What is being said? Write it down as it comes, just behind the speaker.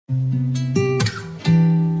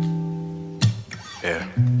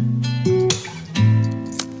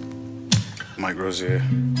like Rozier,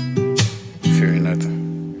 fearing nothing.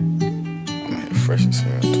 I'm here fresh as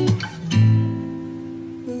hell too.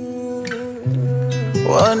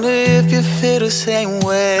 Wonder if you feel the same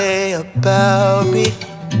way about me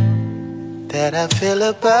that I feel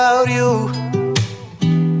about you.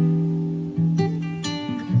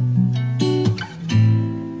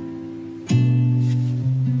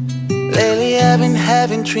 Lately I've been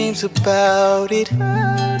having dreams about it,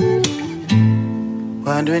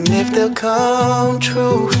 wondering if they'll come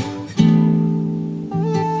true.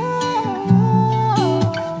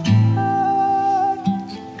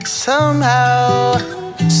 Somehow,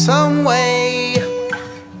 some way,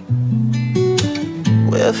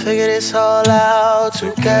 we'll figure this all out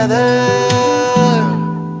together.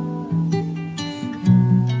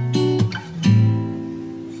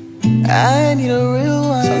 I need a real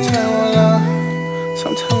one. Sometimes I want love,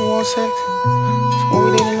 sometimes we want sex. So when we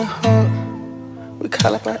leave in the hug, we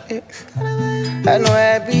call up our ex. I know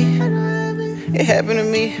how it be. It happened to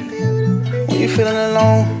me. When you feeling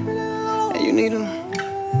alone and you need them.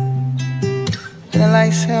 Feeling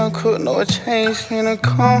like Sam Cooke, know a change finna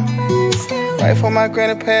come. Right for my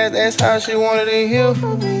granny passed, that's how she wanted to heal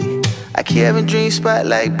for me. I keep having dream spot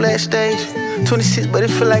like black stage. 26, but it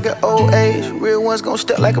feel like an old age. Real ones gon'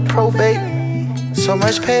 step like a probate. So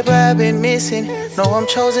much paper I've been missing. Know I'm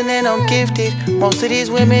chosen and I'm gifted. Most of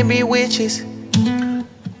these women be witches.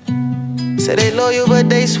 Say they loyal but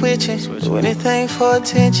they switching. Do anything for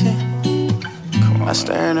attention. Come on, I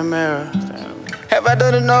stare in the mirror. Have I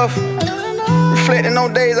done enough? Reflecting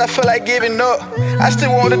on days I feel like giving up. I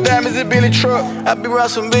still want the diamonds in Billy truck. I be around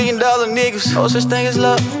some $1 million niggas. No such thing as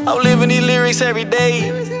love. I'm living these lyrics every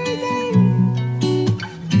day.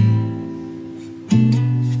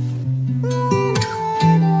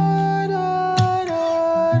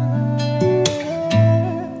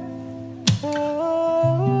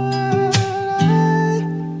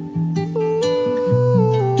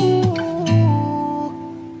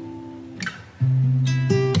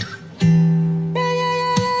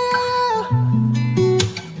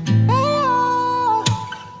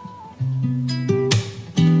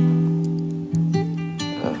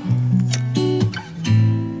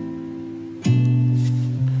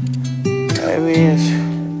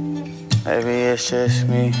 Maybe it's just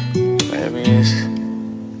me. Maybe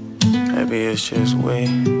it's just we.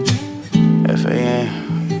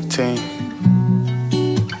 FANT.